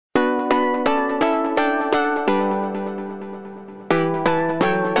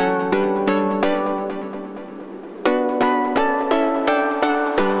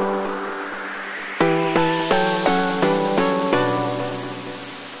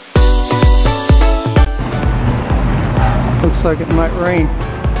Looks like it might rain.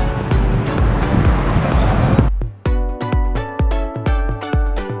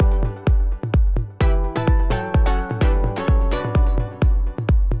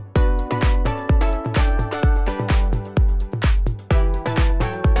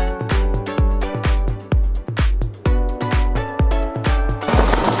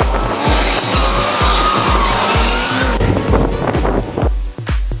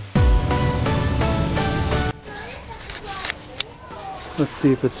 Let's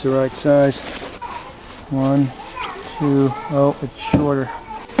see if it's the right size. 1, 2, oh, it's shorter.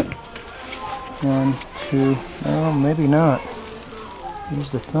 1, 2, oh, maybe not. Use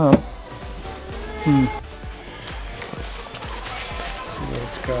the thumb. Let's see what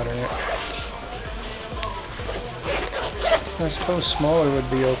it's got in it. I suppose smaller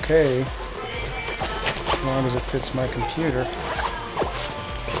would be okay, as long as it fits my computer.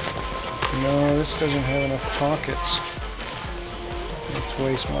 No, this doesn't have enough pockets. It's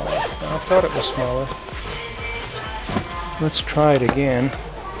way smaller. I thought it was smaller. Let's try it again.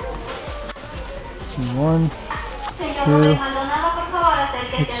 1, 2.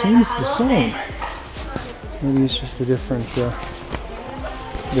 It seems the same. Maybe it's just a different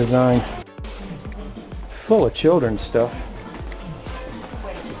design. Full of children's stuff.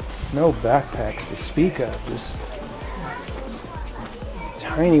 No backpacks to speak of. Just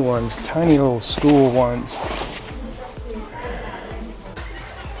tiny ones, tiny little school ones.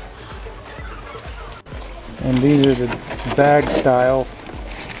 And these are the bag style,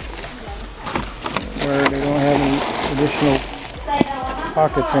 where they don't have any additional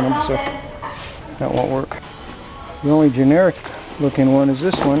pockets in them, so that won't work. The only generic looking one is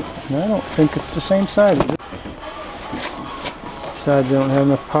this one, and I don't think it's the same size. Besides, they don't have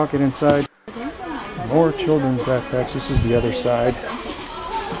enough pocket inside. More children's backpacks. This is the other side.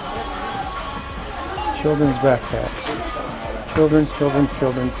 Children's backpacks. Children's.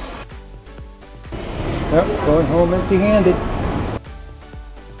 Yep, going home empty-handed.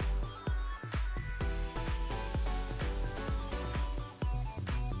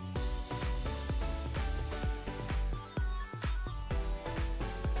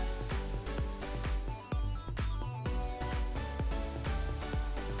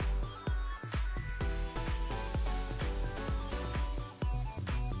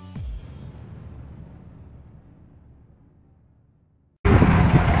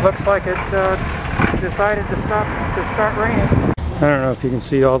 Looks like it decided to start raining. I don't know if you can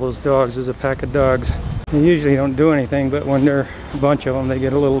see all those dogs. There's a pack of dogs. They usually don't do anything, but when there are a bunch of them, they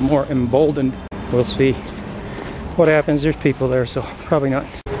get a little more emboldened. We'll see what happens. There's people there, so probably not.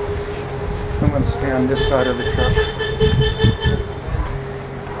 I'm going to stay on this side of the truck.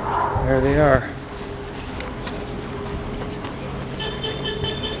 There they are.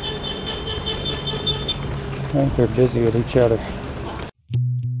 I think they're busy with each other.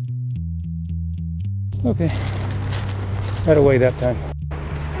 Okay, got away that time.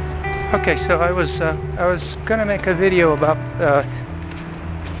 Okay, so I was gonna make a video about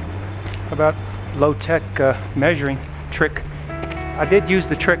low-tech measuring trick. I did use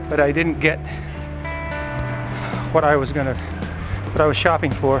the trick, but I didn't get what I was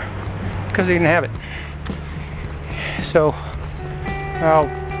shopping for because I didn't have it. So I'll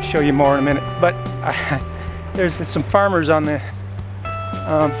show you more in a minute. But there's some farmers on the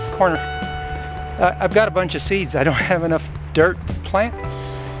corner. I've got a bunch of seeds. I don't have enough dirt to plant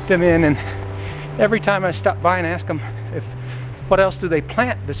them in, and every time I stop by and ask them what else do they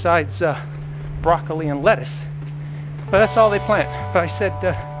plant besides broccoli and lettuce. But that's all they plant. But I said,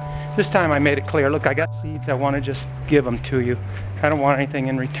 this time I made it clear, look, I got seeds, I want to just give them to you. I don't want anything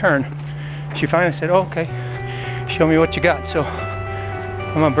in return. She finally said, oh, okay, show me what you got. So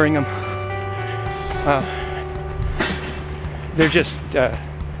I'm going to bring them. They're just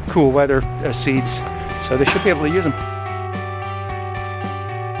cool weather seeds, so they should be able to use them.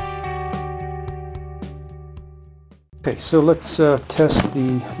 Okay, so let's test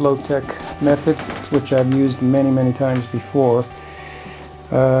the low-tech method, which I've used many times before.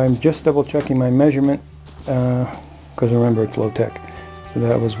 I'm just double checking my measurement because remember it's low-tech. So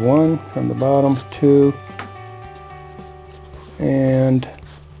that was 1 from the bottom, 2, and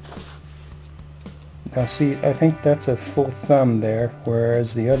now see, I think that's a full thumb there,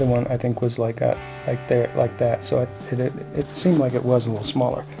 whereas the other one I think was like that, like that. So it seemed like it was a little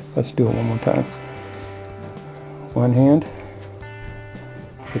smaller. Let's do it one more time. One hand,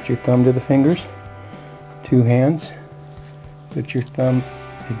 put your thumb to the fingers. 2 hands, put your thumb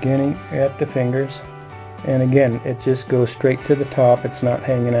beginning at the fingers, and again it just goes straight to the top. It's not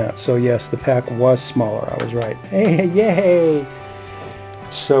hanging out. So yes, the pack was smaller. I was right. Hey, yay!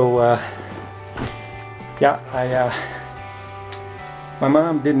 So yeah, My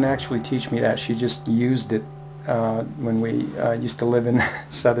mom didn't actually teach me that. She just used it when we used to live in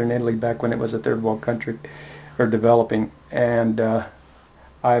southern Italy back when it was a third world country, or developing, and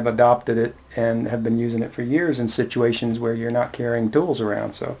I've adopted it and have been using it for years in situations where you're not carrying tools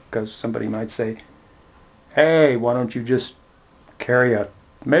around. So, because somebody might say, hey, why don't you just carry a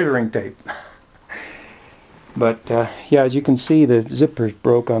measuring tape? But yeah, as you can see, the zipper's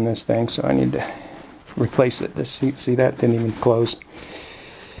broke on this thing, so I need to replace it. See that didn't even close.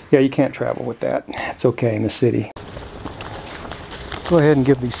 Yeah, you can't travel with that. It's okay in the city. Go ahead and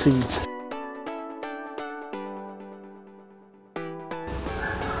give these seeds.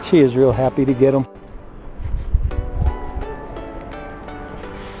 She is real happy to get them.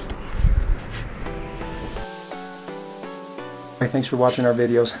 Thanks for watching our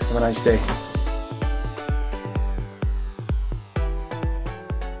videos. Have a nice day.